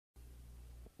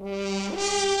The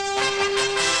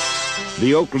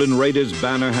Oakland Raiders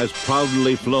banner has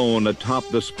proudly flown atop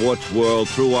the sports world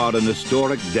throughout an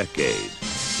historic decade.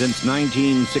 Since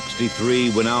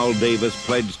 1963, when Al Davis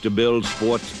pledged to build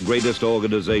sports' greatest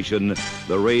organization,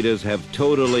 the Raiders have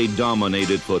totally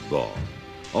dominated football.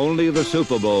 Only the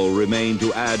Super Bowl remained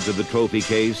to add to the trophy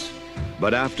case,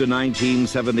 but after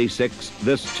 1976,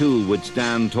 this too would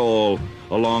stand tall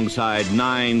alongside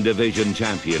 9 division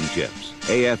championships,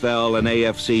 AFL and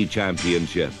AFC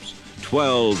championships,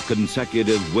 12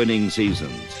 consecutive winning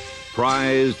seasons,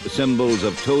 prized symbols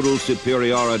of total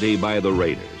superiority by the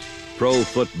Raiders, pro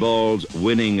football's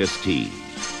winningest team.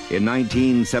 In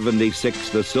 1976,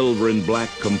 the Silver and Black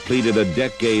completed a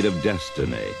decade of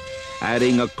destiny,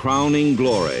 adding a crowning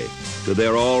glory to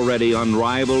their already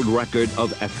unrivaled record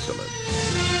of excellence.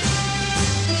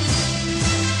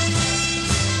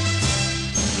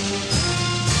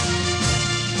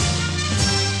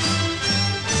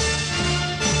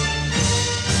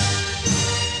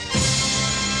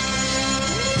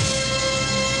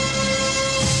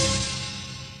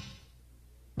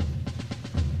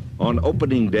 On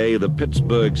opening day, the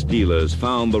Pittsburgh Steelers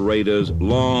found the Raiders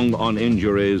long on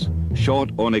injuries,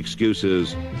 short on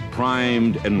excuses,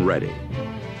 primed and ready.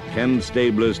 Ken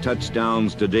Stabler's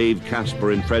touchdowns to Dave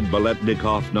Casper and Fred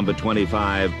Biletnikoff, number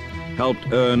 25,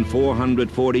 helped earn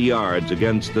 440 yards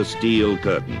against the Steel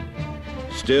Curtain.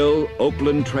 Still,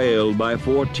 Oakland trailed by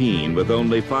 14 with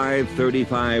only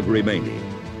 5:35 remaining.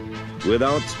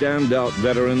 Without standout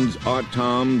veterans Art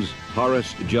Toms,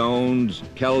 Horace Jones,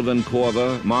 Kelvin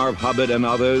Korver, Marv Hubbard, and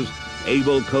others,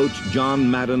 able coach John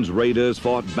Madden's Raiders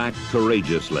fought back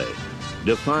courageously,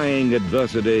 defying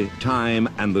adversity, time,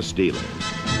 and the Steelers.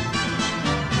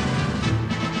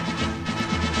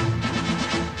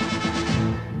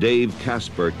 Dave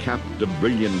Casper capped a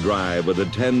brilliant drive with a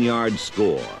 10-yard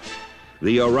score.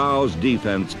 The aroused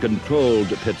defense controlled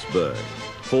Pittsburgh,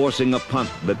 forcing a punt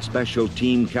that special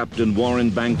team captain Warren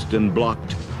Bankston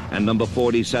blocked and number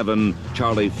 47,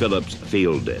 Charlie Phillips,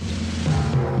 fielded.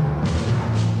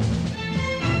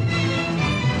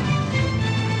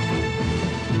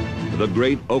 The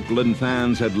great Oakland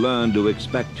fans had learned to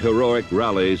expect heroic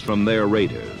rallies from their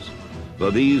Raiders, for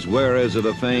these wearers of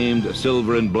the famed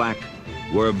Silver and Black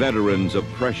were veterans of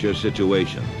pressure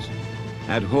situations,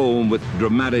 at home with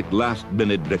dramatic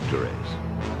last-minute victories.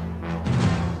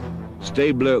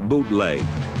 Stabler bootlegged,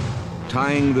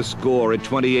 tying the score at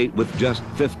 28 with just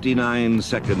 59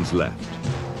 seconds left.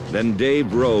 Then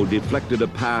Dave Rowe deflected a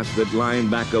pass that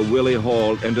linebacker Willie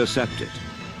Hall intercepted,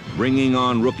 bringing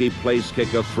on rookie place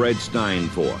kicker Fred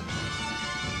Steinfort.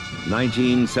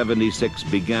 1976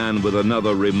 began with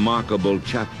another remarkable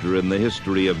chapter in the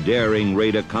history of daring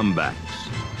Raider comebacks.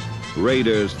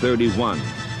 Raiders 31,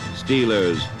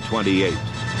 Steelers 28.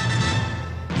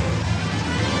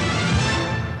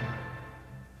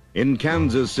 In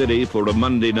Kansas City for a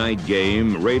Monday night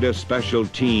game, Raider special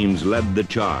teams led the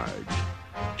charge.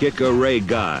 Kicker Ray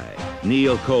Guy,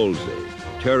 Neil Colsey,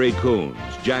 Terry Coons,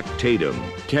 Jack Tatum,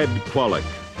 Ted Kwolek,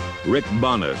 Rick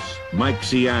Bonas, Mike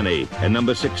Ciani, and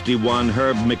number 61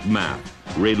 Herb McMath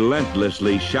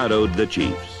relentlessly shadowed the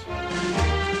Chiefs.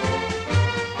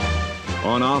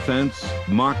 On offense,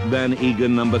 Mark Van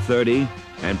Egan, number 30,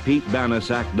 and Pete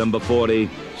Banasak, number 40,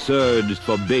 surged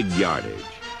for big yardage.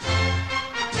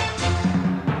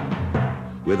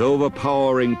 With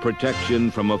overpowering protection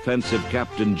from offensive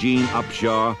captain Gene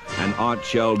Upshaw and Art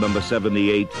Shell, number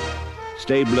 78,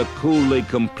 Stabler coolly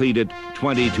completed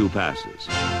 22 passes.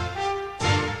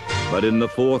 But in the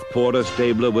fourth quarter,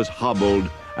 Stabler was hobbled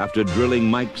after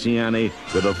drilling Mike Ciani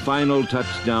with a final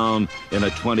touchdown in a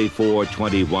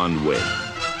 24-21 win.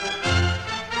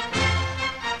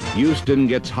 Houston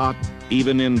gets hot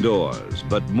even indoors,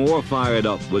 but more fired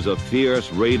up was a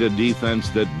fierce Raider defense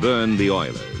that burned the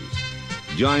Oilers.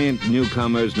 Giant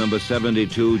newcomers number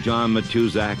 72 John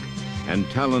Matuzak and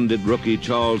talented rookie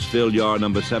Charles Filliar,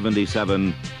 number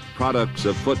 77, products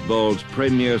of football's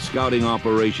premier scouting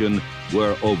operation,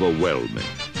 were overwhelming.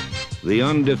 The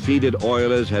undefeated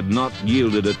Oilers had not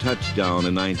yielded a touchdown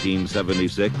in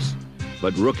 1976,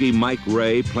 but rookie Mike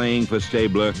Ray, playing for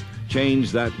Stabler,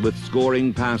 changed that with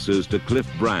scoring passes to Cliff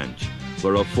Branch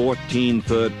for a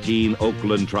 14-13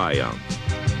 Oakland triumph.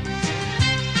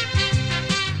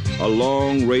 A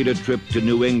long Raider trip to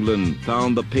New England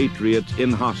found the Patriots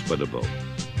inhospitable,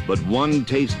 but one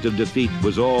taste of defeat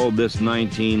was all this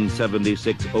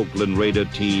 1976 Oakland Raider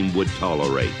team would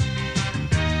tolerate.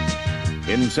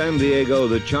 In San Diego,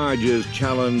 the Chargers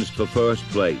challenged for first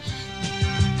place.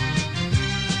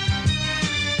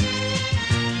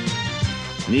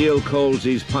 Neil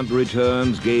Colsey's punt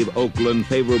returns gave Oakland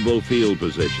favorable field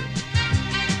position.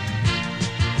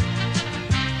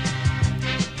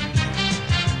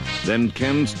 Then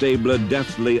Ken Stabler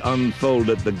deftly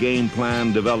unfolded the game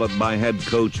plan developed by head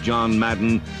coach John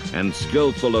Madden and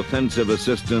skillful offensive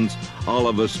assistants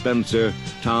Oliver Spencer,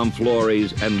 Tom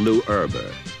Flores, and Lou Erber.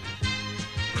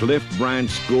 Cliff Branch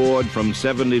scored from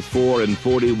 74 and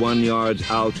 41 yards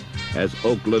out as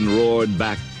Oakland roared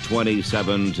back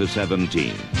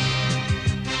 27-17.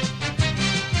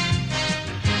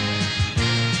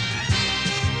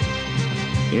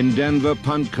 In Denver,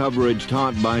 punt coverage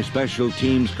taught by special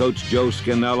teams coach Joe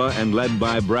Scannella and led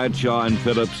by Bradshaw and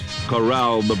Phillips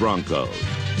corralled the Broncos.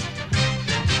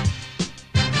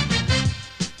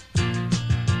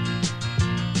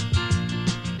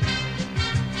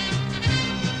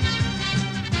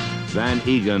 Van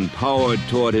Egan powered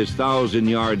toward his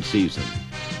 1,000-yard season.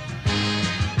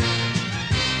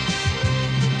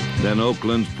 Then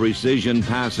Oakland's precision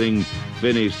passing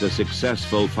finished a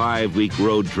successful 5-week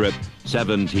road trip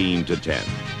 17-10.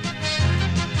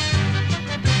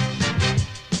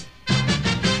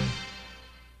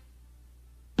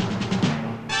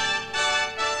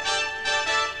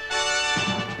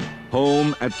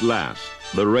 Home at last,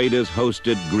 the Raiders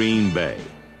hosted Green Bay.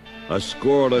 A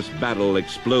scoreless battle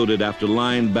exploded after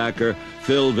linebacker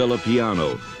Phil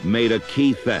Villapiano made a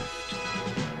key theft.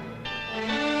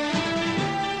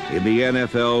 In the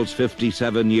NFL's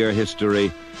 57-year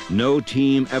history, no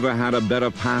team ever had a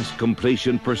better pass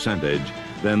completion percentage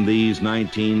than these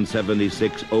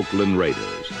 1976 Oakland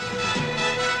Raiders.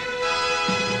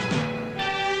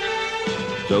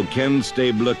 So Ken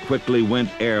Stabler quickly went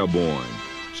airborne,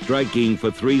 striking for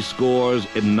 3 scores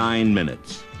in 9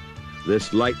 minutes.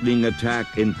 This lightning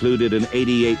attack included an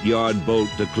 88-yard bolt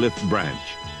to Cliff Branch,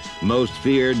 most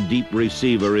feared deep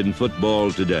receiver in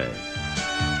football today.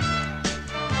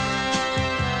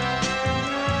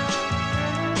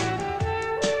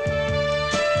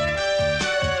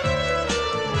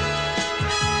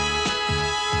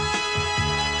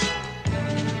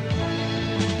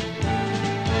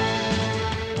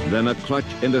 Then a clutch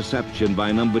interception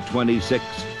by number 26,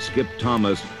 Skip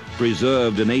Thomas,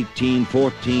 preserved an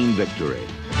 18-14 victory.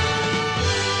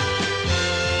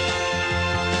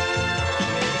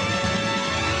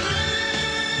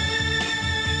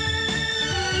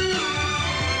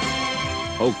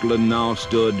 Oakland now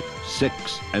stood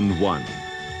 6-1.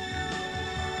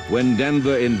 When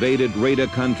Denver invaded Raider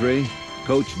country,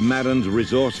 Coach Madden's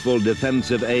resourceful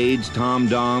defensive aides Tom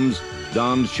Doms,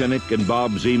 Don Shinnick, and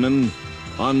Bob Zeman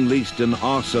unleashed an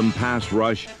awesome pass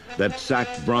rush that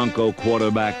sacked Bronco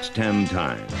quarterbacks 10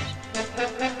 times.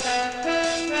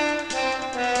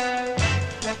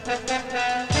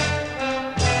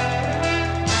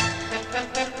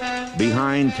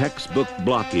 Behind textbook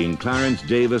blocking, Clarence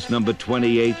Davis, number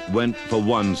 28, went for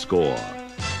 1 score.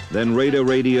 Then Raider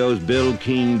Radio's Bill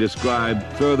King described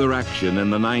further action in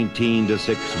the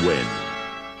 19-6 win.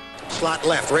 Slot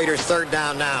left, Raiders 3rd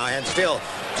down now, and still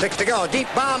 6 to go. Deep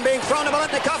bomb being thrown to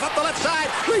Biletnikoff up the left side.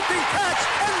 Leaping catch,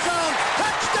 end zone,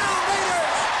 touchdown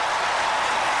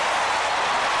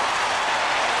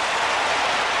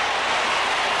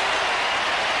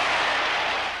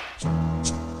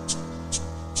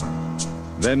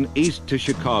Raiders! Then east to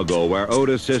Chicago, where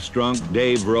Otis Sistrunk,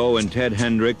 Dave Rowe, and Ted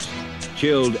Hendricks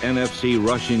chilled NFC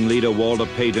rushing leader Walter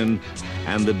Payton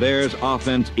and the Bears'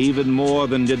 offense even more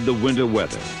than did the winter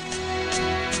weather.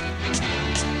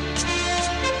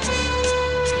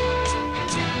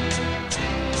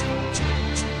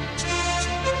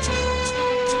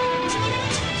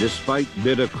 Despite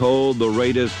bitter cold, the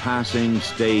Raiders' passing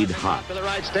stayed hot. To the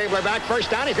right, Stabler back, 1st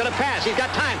down, he's going to pass, he's got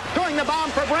time, throwing the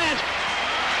bomb for Branch.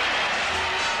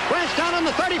 Branch down on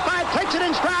the 35, takes it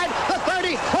in stride, the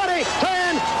 30, 20,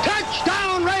 10,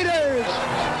 touchdown Raiders!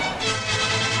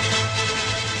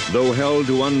 Though held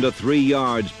to under 3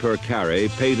 yards per carry,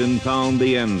 Payton found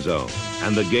the end zone,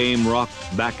 and the game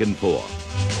rocked back and forth.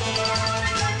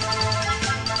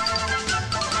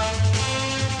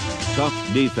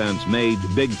 Tough defense made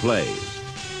big plays.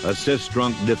 A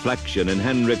Sistrunk deflection and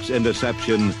Hendricks'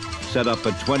 interception set up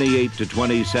a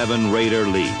 28-27 Raider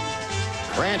lead.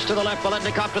 Branch to the left,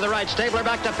 Biletnikoff to the right. Stabler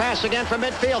back to pass again from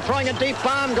midfield, throwing a deep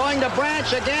bomb, going to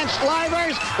Branch against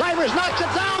Livers. Livers knocks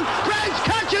it down. Branch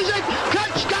catches it.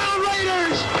 Touchdown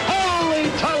Raiders!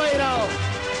 Holy Toledo!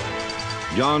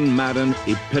 John Madden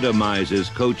epitomizes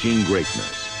coaching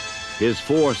greatness. His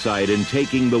foresight in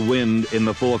taking the wind in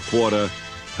the 4th quarter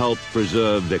helped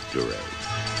preserve victory.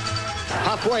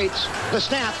 Huff waits, the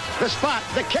snap, the spot,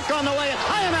 the kick on the way, it's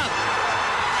high enough.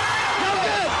 No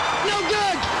good, no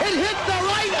good. It hit the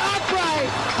right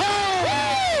upright. Oh,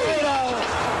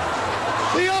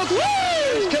 the Oakland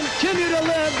Raiders continue to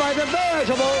live by the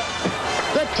veritable,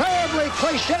 the terribly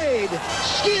cliched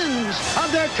skins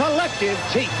of their collective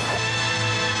teeth.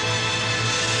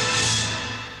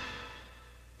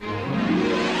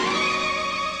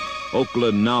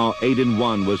 Oakland, now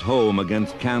 8-1, was home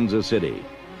against Kansas City,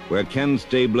 where Ken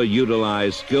Stabler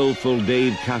utilized skillful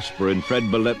Dave Casper and Fred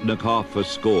Biletnikoff for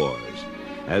scores,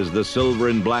 as the Silver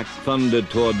and Black thundered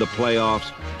toward the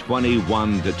playoffs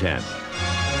 21-10.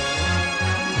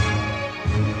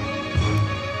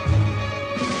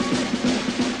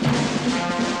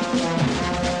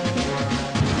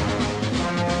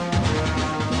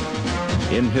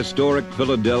 In historic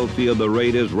Philadelphia, the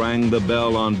Raiders rang the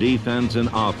bell on defense and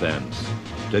offense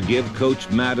to give Coach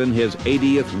Madden his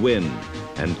 80th win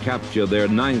and capture their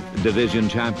 9th division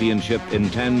championship in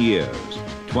 10 years,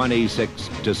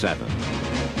 26-7.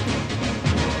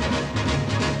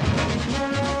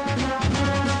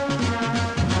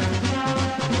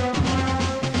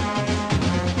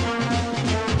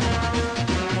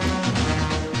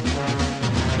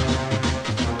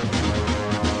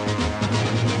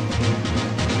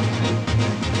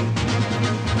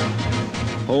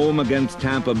 Home against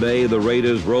Tampa Bay, the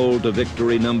Raiders rolled to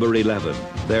victory number 11,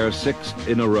 their 6th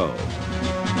in a row.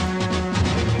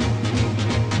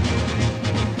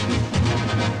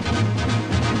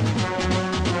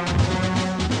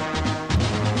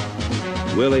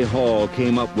 Willie Hall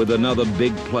came up with another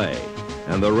big play,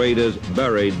 and the Raiders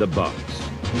buried the Bucs.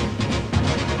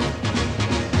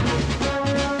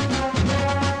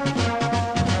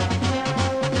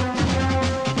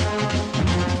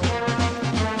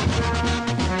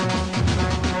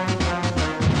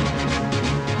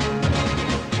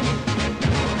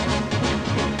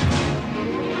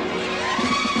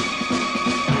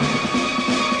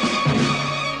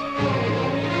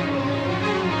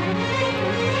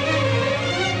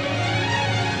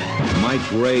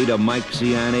 Mike Ray to Mike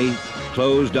Ciani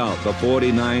closed out the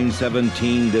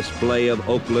 49-17 display of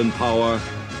Oakland power,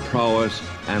 prowess,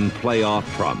 and playoff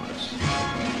promise.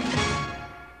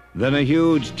 Then a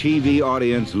huge TV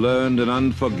audience learned an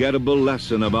unforgettable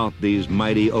lesson about these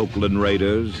mighty Oakland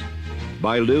Raiders.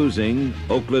 By losing,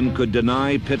 Oakland could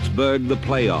deny Pittsburgh the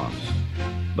playoffs.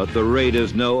 But the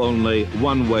Raiders know only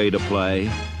one way to play: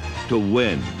 to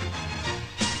win.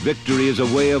 Victory is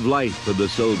a way of life for the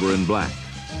Silver and Black.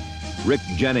 Rick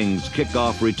Jennings'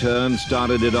 kickoff return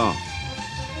started it off.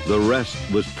 The rest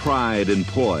was pride and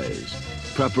poise,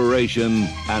 preparation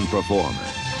and performance.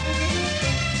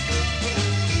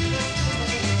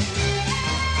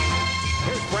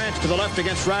 Here's Branch to the left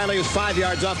against Riley, who's 5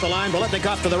 yards off the line.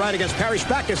 Biletnikoff to the right against Parrish.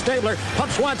 Back to Stabler.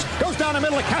 Pumps once, goes down the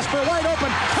middle of Casper, wide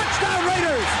open. Touchdown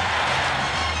Raiders!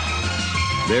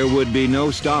 There would be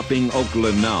no stopping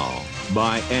Oakland now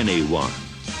by anyone.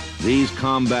 These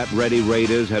combat-ready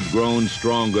Raiders had grown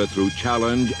stronger through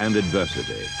challenge and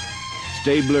adversity.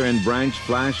 Stabler and Branch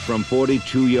flashed from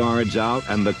 42 yards out,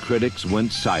 and the critics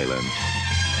went silent.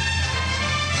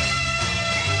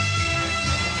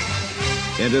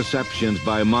 Interceptions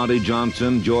by Monty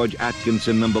Johnson, George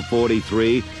Atkinson, number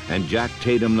 43, and Jack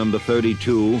Tatum, number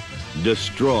 32,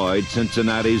 destroyed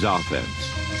Cincinnati's offense.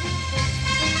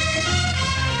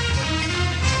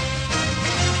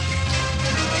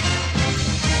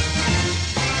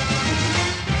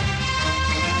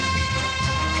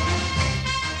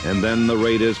 And then the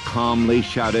Raiders calmly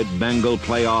shouted Bengal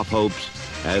playoff hopes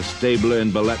as Stabler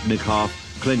and Biletnikoff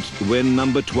clinched win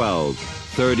number 12,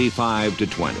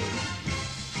 35-20.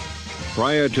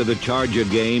 Prior to the Charger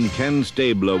game, Ken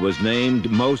Stabler was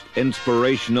named Most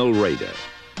Inspirational Raider.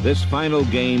 This final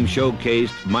game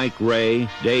showcased Mike Ray,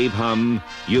 Dave Hum,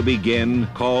 Hubie Ginn,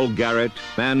 Carl Garrett,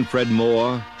 Manfred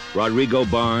Moore, Rodrigo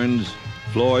Barnes,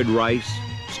 Floyd Rice,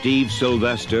 Steve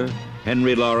Sylvester,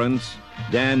 Henry Lawrence,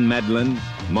 Dan Medlin,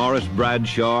 Morris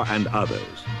Bradshaw, and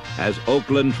others, as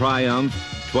Oakland triumphed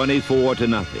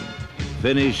 24-0,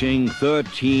 finishing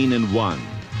 13-1,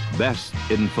 best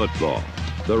in football.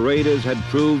 The Raiders had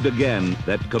proved again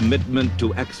that commitment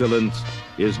to excellence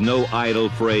is no idle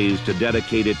phrase to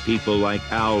dedicated people like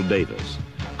Al Davis,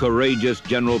 courageous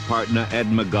general partner Ed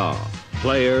McGaw,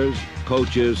 players,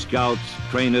 coaches, scouts,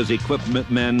 trainers, equipment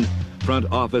men,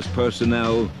 front office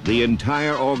personnel, the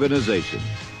entire organization.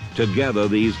 Together,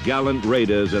 these gallant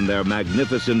Raiders and their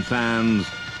magnificent fans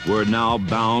were now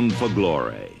bound for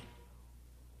glory.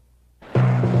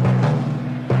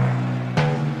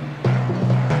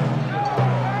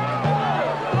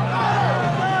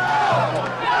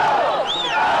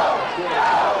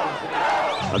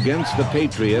 Against the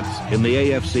Patriots in the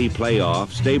AFC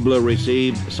playoff, Stabler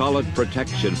received solid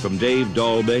protection from Dave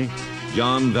Dalby,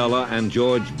 John Vella, and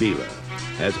George Beeler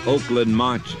as Oakland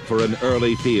marched for an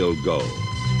early field goal.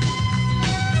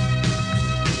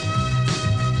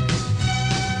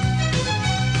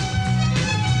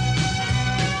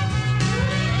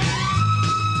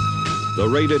 The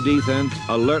Raider defense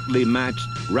alertly matched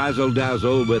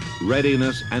razzle-dazzle with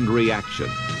readiness and reaction.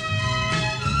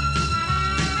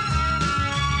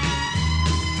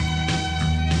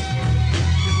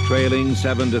 Trailing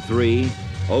 7-3,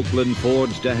 Oakland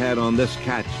forged ahead on this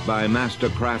catch by master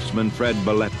craftsman Fred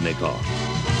Biletnikoff.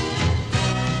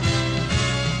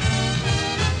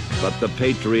 But the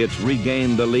Patriots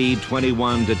regained the lead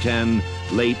 21-10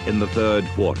 late in the third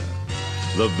quarter.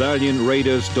 The valiant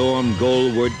Raiders stormed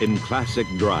goalward in classic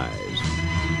drives.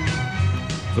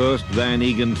 First, Van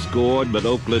Egan scored, but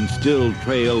Oakland still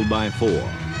trailed by 4.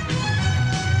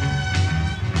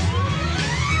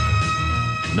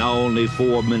 Now only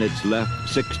 4 minutes left,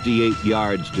 68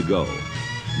 yards to go.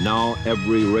 Now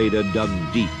every Raider dug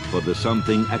deep for the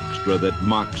something extra that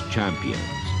marks champions.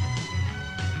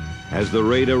 As the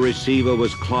Raider receiver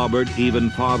was clobbered even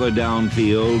farther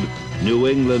downfield, New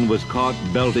England was caught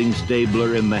belting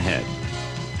Stabler in the head.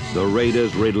 The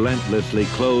Raiders relentlessly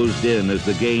closed in as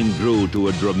the game drew to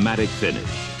a dramatic finish.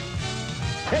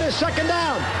 It is second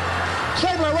down.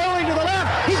 Stabler rolling to the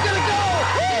left. He's going to go.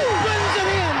 Woo! Runs it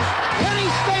in. Kenny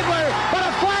Stabler, but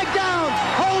a flag down.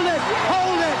 Hold it,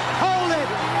 hold it, hold it.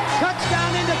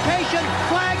 Touchdown indication,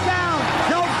 flag down.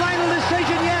 No final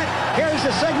decision yet. Here's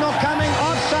the signal coming.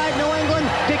 Offside New England.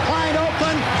 Decline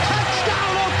Oakland.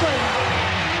 Touchdown Oakland.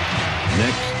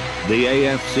 Next, the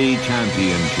AFC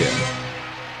Championship.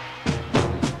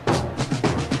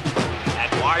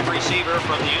 Wide receiver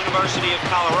from the University of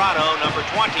Colorado, number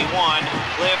 21,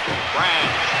 Cliff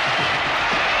Branch.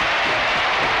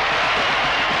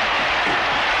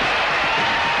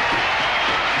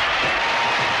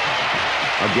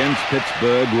 Against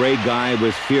Pittsburgh, Ray Guy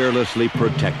was fearlessly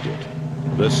protected.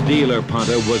 The Steeler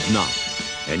punter was not,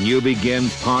 and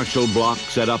Ubigin's partial block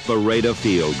set up a Raider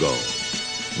field goal.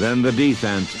 Then the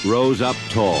defense rose up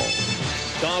tall.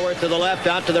 Stallworth to the left,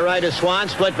 out to the right is Swan.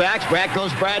 Split backs. Back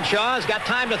goes Bradshaw. He's got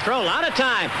time to throw. A lot of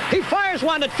time. He fires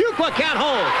one that Fuqua can't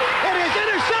hold. It is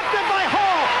intercepted by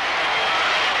Hall.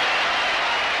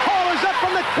 Hall is up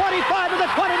from the 25 to the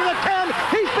 20 to the 10.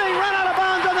 He's being run out of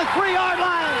bounds on the 3-yard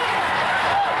line.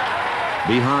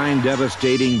 Behind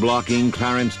devastating blocking,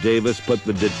 Clarence Davis put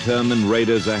the determined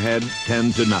Raiders ahead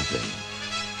 10-0.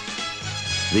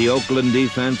 The Oakland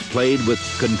defense played with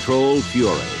controlled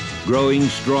fury. Growing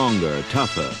stronger,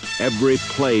 tougher, every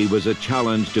play was a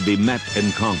challenge to be met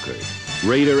and conquered.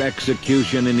 Raider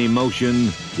execution and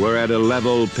emotion were at a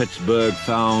level Pittsburgh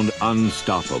found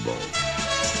unstoppable.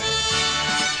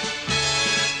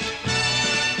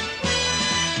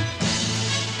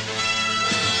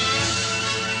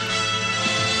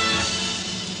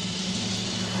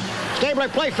 Stabler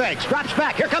play fakes, drops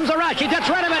back. Here comes the rush. He gets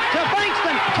rid of it to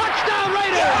Bankston. Touchdown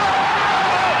Raiders!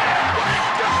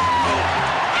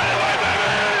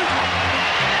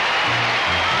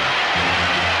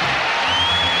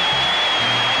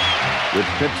 With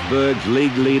Pittsburgh's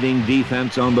league-leading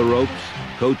defense on the ropes,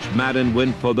 Coach Madden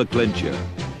went for the clincher,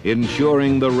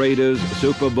 ensuring the Raiders'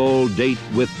 Super Bowl date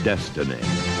with destiny.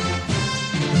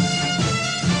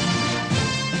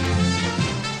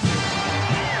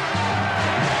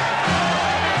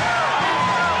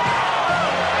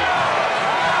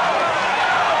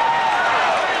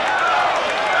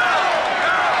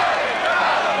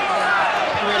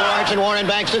 And Warren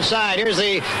Bankston's side. Here's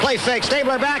the play fake.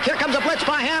 Stabler back. Here comes a blitz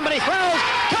by him, but he throws.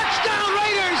 Touchdown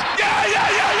Raiders! Yeah!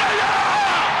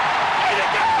 Way to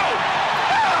go!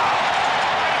 Yeah!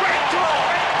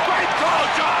 Great call,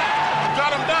 John!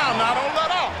 Got him down now, don't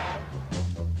let up.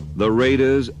 The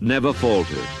Raiders never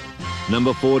faltered.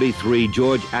 Number 43,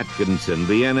 George Atkinson,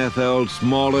 the NFL's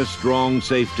smallest strong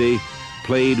safety,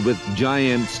 played with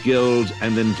giant skills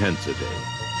and intensity.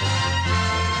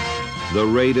 The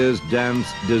Raiders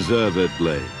danced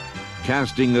deservedly,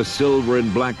 casting a silver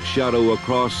and black shadow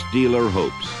across Steeler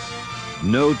hopes.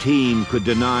 No team could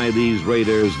deny these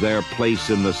Raiders their place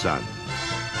in the sun.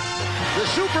 The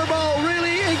Super Bowl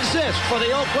really exists for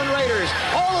the Oakland Raiders.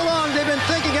 All along they've been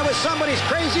thinking it was somebody's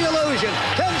crazy illusion.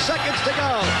 10 seconds to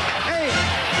go. 8,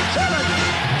 7,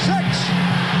 6,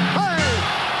 5,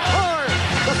 4.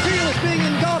 The field is being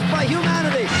engulfed by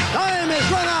humanity. Time is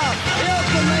run out. The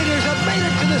Oakland Raiders have made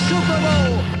it to the Super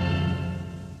Bowl.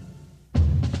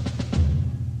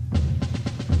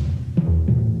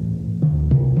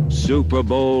 Super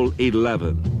Bowl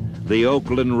 11, the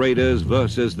Oakland Raiders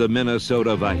versus the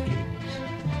Minnesota Vikings.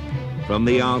 From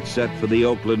the outset for the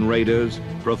Oakland Raiders,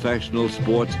 professional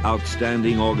sports'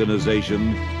 outstanding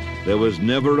organization, there was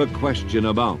never a question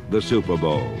about the Super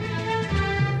Bowl.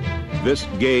 This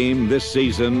game, this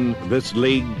season, this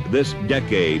league, this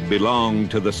decade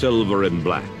belonged to the silver and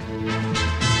black.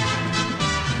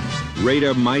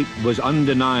 Raider might was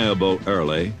undeniable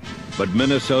early, But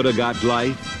Minnesota got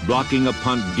life, blocking a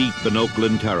punt deep in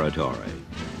Oakland territory.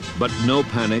 But no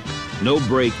panic, no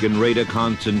break in Raider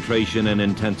concentration and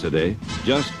intensity.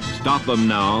 Just stop them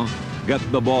now, get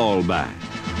the ball back.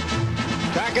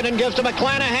 Tackett gives to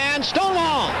McClanahan.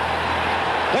 Stonewall.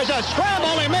 There's a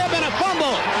scramble. There may have been a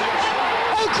fumble.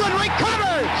 Oakland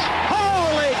recovers.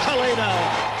 Holy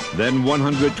Toledo. Then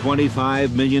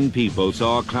 125 million people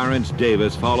saw Clarence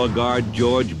Davis follow guard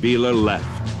George Beeler left.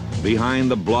 Behind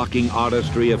the blocking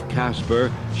artistry of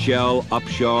Casper, Shell,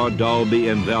 Upshaw, Dalby,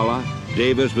 and Vela,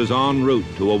 Davis was en route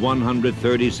to a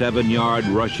 137-yard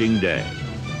rushing day.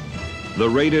 The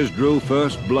Raiders drew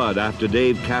first blood after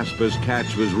Dave Casper's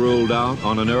catch was ruled out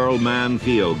on an Earl Mann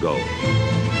field goal.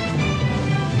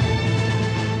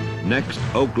 Next,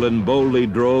 Oakland boldly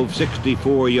drove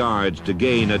 64 yards to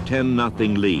gain a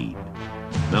 10-0 lead.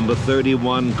 Number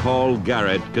 31, Carl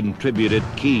Garrett, contributed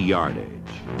key yardage.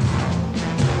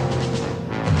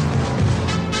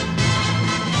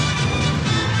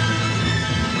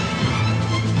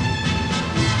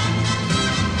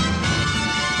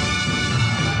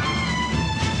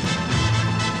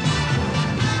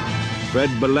 Fred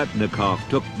Biletnikoff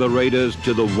took the Raiders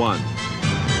to the 1.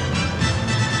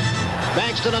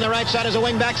 Bankston on the right side as a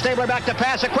wingback. Stabler back to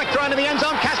pass. A quick throw into the end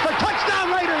zone. Casper,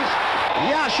 touchdown Raiders!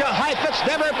 Yasha Heifetz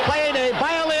never played a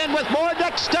violin with more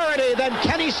dexterity than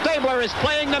Kenny Stabler is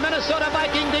playing the Minnesota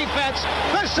Viking defense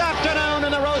this afternoon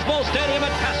in the Rose Bowl Stadium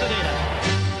at Pasadena.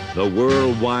 The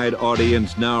worldwide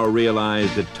audience now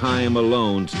realized that time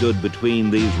alone stood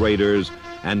between these Raiders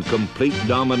and complete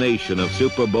domination of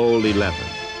Super Bowl 11.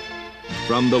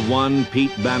 From the 1,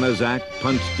 Pete Banaszak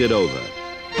punched it over.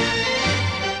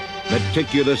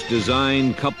 Meticulous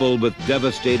design coupled with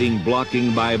devastating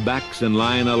blocking by backs and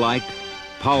line alike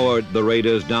powered the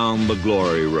Raiders down the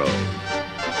glory road.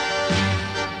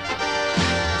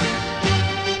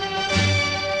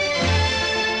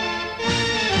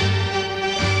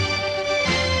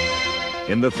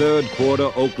 In the third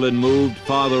quarter, Oakland moved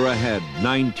farther ahead,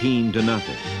 19-0,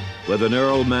 with an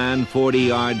Earl Mann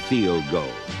 40-yard field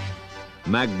goal.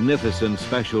 Magnificent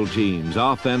special teams,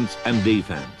 offense and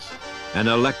defense. An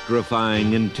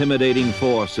electrifying, intimidating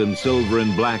force in silver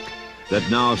and black that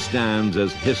now stands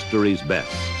as history's best.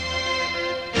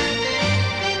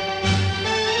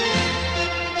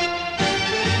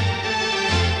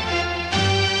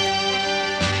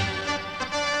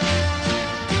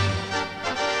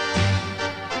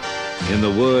 In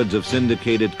the words of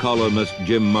syndicated columnist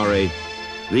Jim Murray,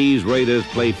 these Raiders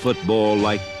play football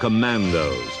like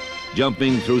commandos,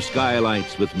 jumping through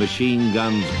skylights with machine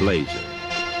guns blazing.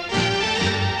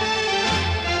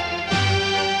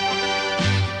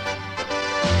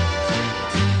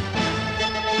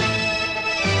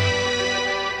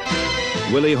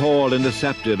 Willie Hall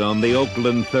intercepted on the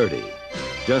Oakland 30.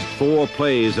 Just 4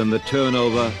 plays and the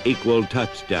turnover equaled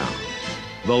touchdown.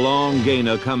 The long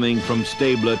gainer coming from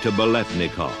Stabler to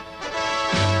Biletnikoff.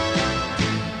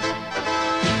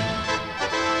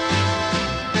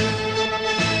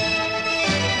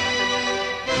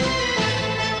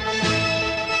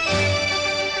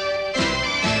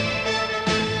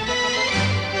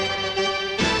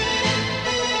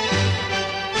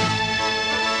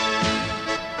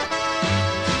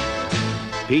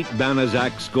 Pete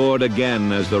Banaszak scored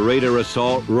again as the Raider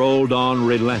assault rolled on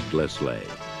relentlessly.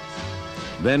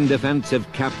 Then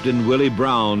defensive captain Willie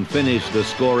Brown finished the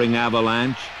scoring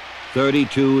avalanche,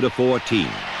 32-14.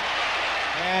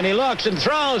 And he looks and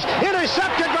throws,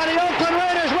 intercepted by the Oakland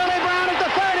Raiders. Willie Brown at the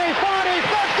 30, 40,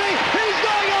 50. He's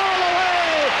going all the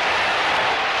way.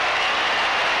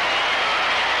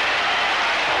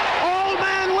 Old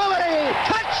man Willie,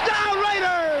 touchdown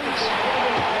Raiders.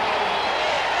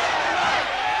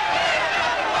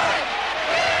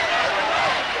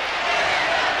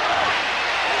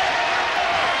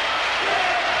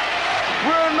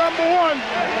 We're number 1.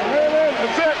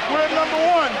 That's it. We're number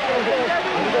 1.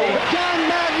 John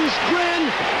Madden's grin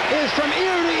is from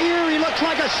ear to ear. He looks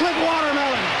like a slick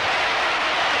watermelon.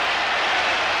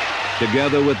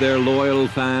 Together with their loyal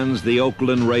fans, the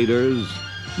Oakland Raiders,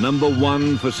 number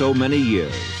 1 for so many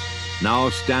years, now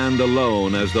stand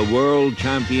alone as the world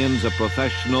champions of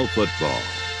professional football.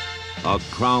 A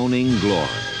crowning glory.